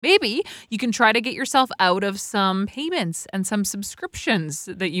Maybe you can try to get yourself out of some payments and some subscriptions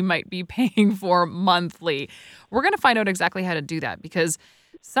that you might be paying for monthly. We're going to find out exactly how to do that because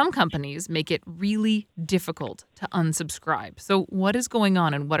some companies make it really difficult to unsubscribe. So, what is going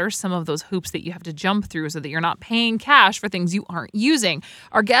on and what are some of those hoops that you have to jump through so that you're not paying cash for things you aren't using?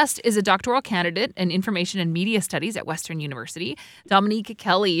 Our guest is a doctoral candidate in information and media studies at Western University, Dominique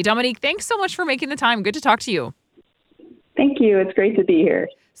Kelly. Dominique, thanks so much for making the time. Good to talk to you. Thank you. It's great to be here.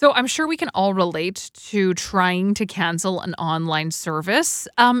 So I'm sure we can all relate to trying to cancel an online service.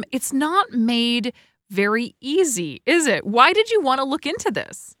 It's not made very easy, is it? Why did you want to look into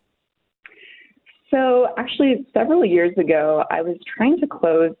this? So actually, several years ago, I was trying to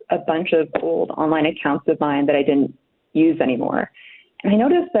close a bunch of old online accounts of mine that I didn't use anymore. And I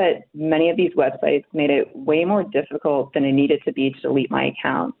noticed that many of these websites made it way more difficult than it needed to be to delete my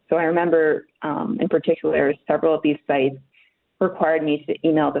account. So I remember, in particular, several of these sites required me to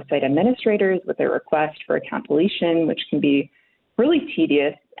email the site administrators with a request for account deletion, which can be really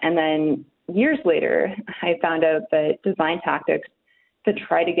tedious. And then years later, I found out that design tactics to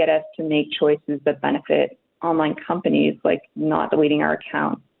try to get us to make choices that benefit online companies, like not deleting our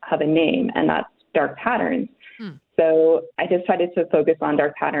account, have a name, and that's dark patterns. So I decided to focus on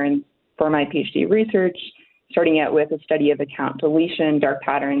dark patterns for my PhD research, starting out with a study of account deletion, dark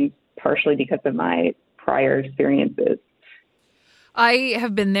patterns, partially because of my prior experiences. I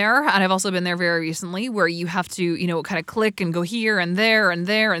have been there, and I've also been there very recently, where you have to, kind of click and go here and there and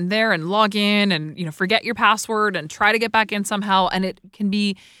there and there and log in and, forget your password and try to get back in somehow. And it can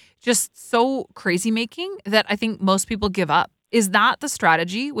be just so crazy making that I think most people give up. Is that the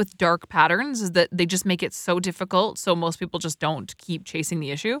strategy with dark patterns, is that they just make it so difficult so most people just don't keep chasing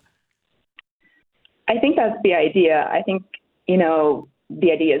the issue? I think that's the idea. I think,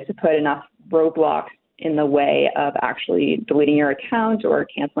 the idea is to put enough roadblocks in the way of actually deleting your account or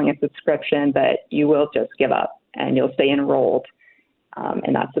canceling a subscription that you will just give up and you'll stay enrolled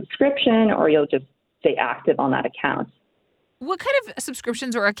in that subscription, or you'll just stay active on that account. What kind of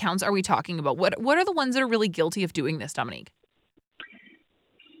subscriptions or accounts are we talking about? What are the ones that are really guilty of doing this, Dominique?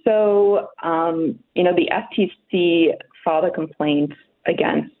 So, the FTC filed a complaint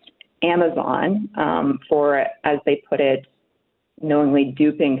against Amazon for, as they put it, knowingly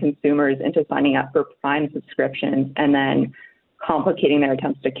duping consumers into signing up for Prime subscriptions and then complicating their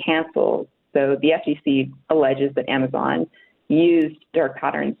attempts to cancel. So the FTC alleges that Amazon used dark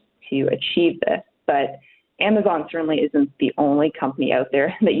patterns to achieve this, but Amazon certainly isn't the only company out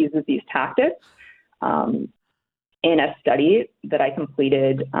there that uses these tactics. In a study that I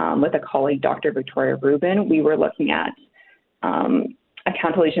completed with a colleague, Dr. Victoria Rubin, we were looking at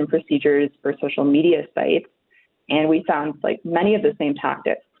account deletion procedures for social media sites. And we found many of the same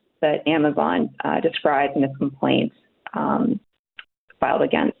tactics that Amazon describes in its complaint filed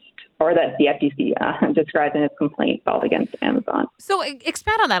against, or that the FTC describes in its complaint filed against Amazon. So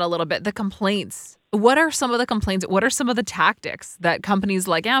expand on that a little bit, the complaints. What are some of the complaints? What are some of the tactics that companies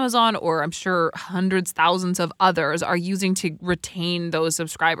like Amazon, or I'm sure hundreds, thousands of others, are using to retain those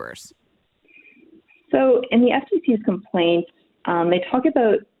subscribers? So in the FTC's complaint, they talk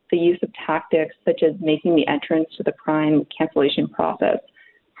about the use of tactics such as making the entrance to the Prime cancellation process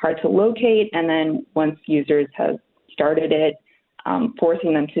hard to locate, and then once users have started it,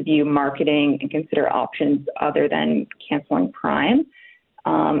 forcing them to view marketing and consider options other than canceling Prime.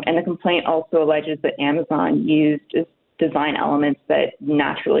 And the complaint also alleges that Amazon used design elements that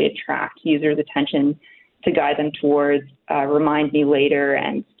naturally attract users' attention to guide them towards remind me later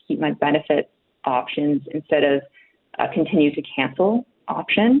and keep my benefits options instead of continue to cancel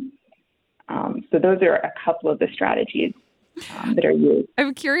option. So those are a couple of the strategies that are used.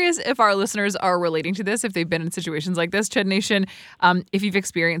 I'm curious if our listeners are relating to this, if they've been in situations like this. Ched Nation, if you've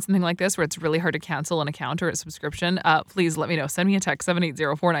experienced something like this where it's really hard to cancel an account or a subscription, please let me know. Send me a text,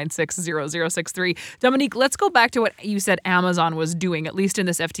 780-496-0063. Dominique, let's go back to what you said Amazon was doing, at least in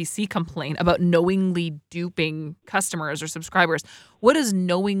this FTC complaint, about knowingly duping customers or subscribers. What does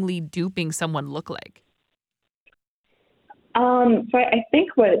knowingly duping someone look like? So I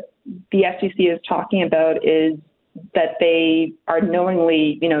think what the FTC is talking about is that they are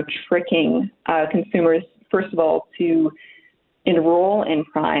knowingly, tricking consumers, first of all, to enroll in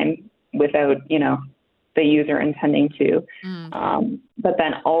Prime without, the user intending to, but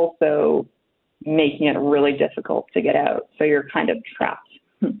then also making it really difficult to get out. So you're kind of trapped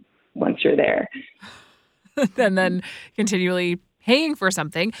once you're there. And then continually paying for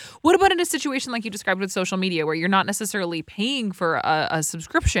something. What about in a situation like you described with social media where you're not necessarily paying for a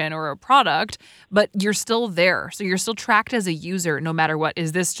subscription or a product, but you're still there? So you're still tracked as a user no matter what.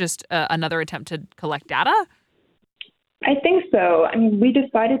 Is this just another attempt to collect data? I think so. I mean, we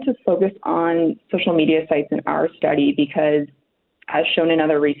decided to focus on social media sites in our study because, as shown in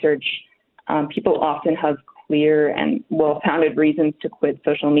other research, people often have clear and well-founded reasons to quit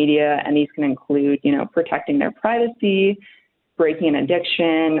social media, and these can include, protecting their privacy, breaking an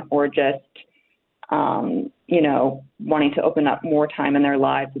addiction, or just, wanting to open up more time in their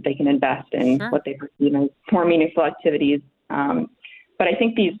lives that they can invest in Sure. what they perceive as more meaningful activities. But I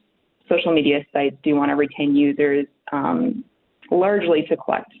think these social media sites do want to retain users, largely to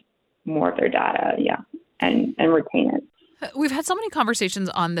collect more of their data, and retain it. We've had so many conversations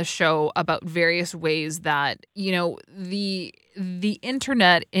on the show about various ways that, the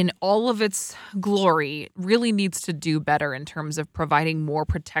internet in all of its glory really needs to do better in terms of providing more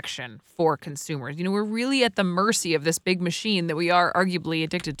protection for consumers. We're really at the mercy of this big machine that we are arguably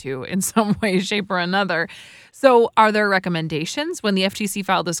addicted to in some way, shape, or another. So are there recommendations? When the FTC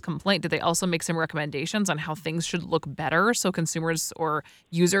filed this complaint, did they also make some recommendations on how things should look better so consumers or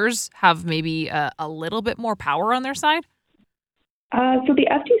users have maybe a little bit more power on their side? So the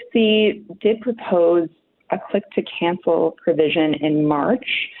FTC did propose a click-to-cancel provision in March,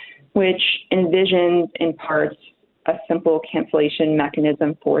 which envisions in parts a simple cancellation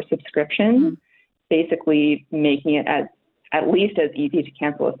mechanism for subscriptions, basically making it at least as easy to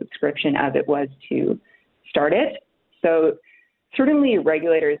cancel a subscription as it was to start it. So certainly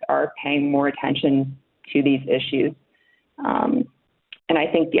regulators are paying more attention to these issues. And I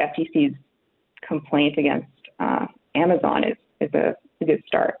think the FTC's complaint against Amazon is a good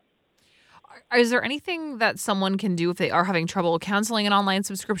start. Is there anything that someone can do if they are having trouble canceling an online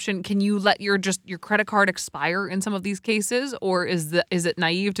subscription? Can you let your credit card expire in some of these cases, or is it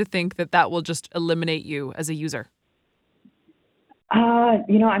naive to think that will just eliminate you as a user?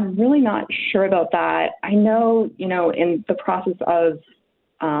 I'm really not sure about that. I know, in the process of,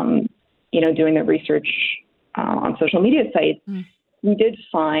 doing the research on social media sites, we did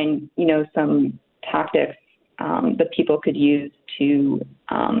find, some tactics that people could use to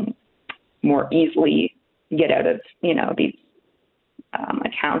more easily get out of, these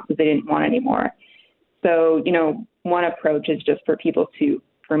accounts that they didn't want anymore. So, one approach is just for people to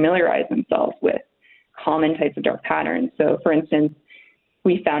familiarize themselves with common types of dark patterns. So, for instance,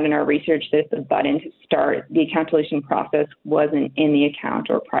 we found in our research that if the button to start the account deletion process wasn't in the account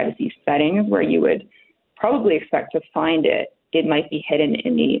or privacy settings where you would probably expect to find it, it might be hidden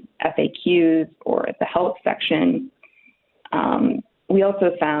in the FAQs or the help section. We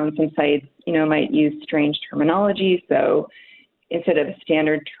also found some sites, might use strange terminology. So instead of a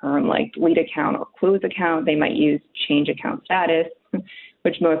standard term like delete account or close account, they might use change account status,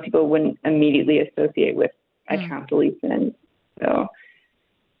 which most people wouldn't immediately associate with account deletion. So,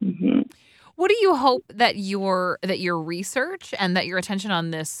 what do you hope that your research and that your attention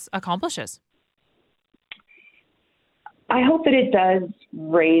on this accomplishes? I hope that it does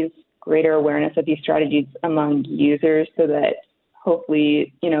raise greater awareness of these strategies among users so that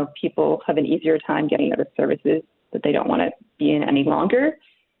hopefully, people have an easier time getting out of services that they don't want to be in any longer.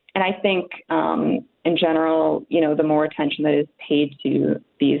 And I think, in general, the more attention that is paid to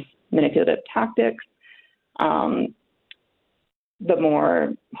these manipulative tactics, the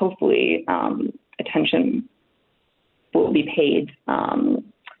more, hopefully, attention will be paid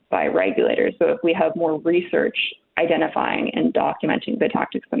by regulators. So if we have more research identifying and documenting the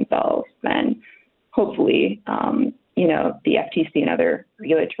tactics themselves, then hopefully, the FTC and other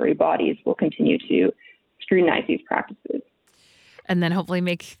regulatory bodies will continue to scrutinize these practices. And then hopefully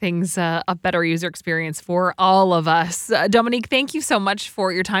make things a better user experience for all of us. Dominique, thank you so much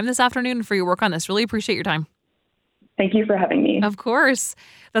for your time this afternoon and for your work on this. Really appreciate your time. Thank you for having me. Of course.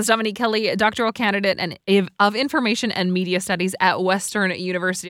 That's Dominique Kelly, a doctoral candidate of Information and Media Studies at Western University.